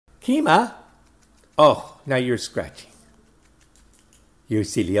Kema. Oh, now you're scratching. You're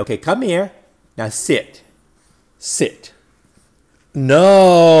silly. Okay, come here. Now sit. Sit.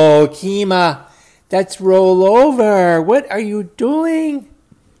 No, Kema. That's roll over. What are you doing?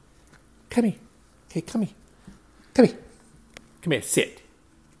 Come here. Okay, come here. Come here. Come here. Sit.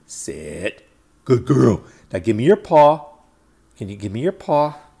 Sit. Good girl. Now give me your paw. Can you give me your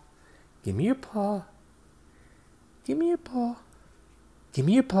paw? Give me your paw. Give me your paw. Give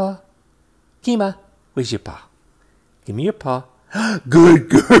me your paw. Kema, where's your paw? Give me your paw. Good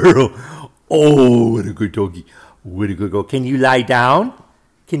girl. Oh, what a good doggy. What a good girl. Can you lie down?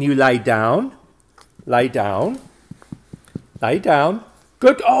 Can you lie down? Lie down. Lie down.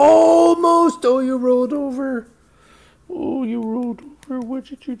 Good. Almost. Oh, you rolled over. Oh, you rolled over. What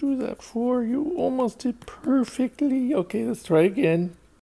did you do that for? You almost did perfectly. Okay, let's try again.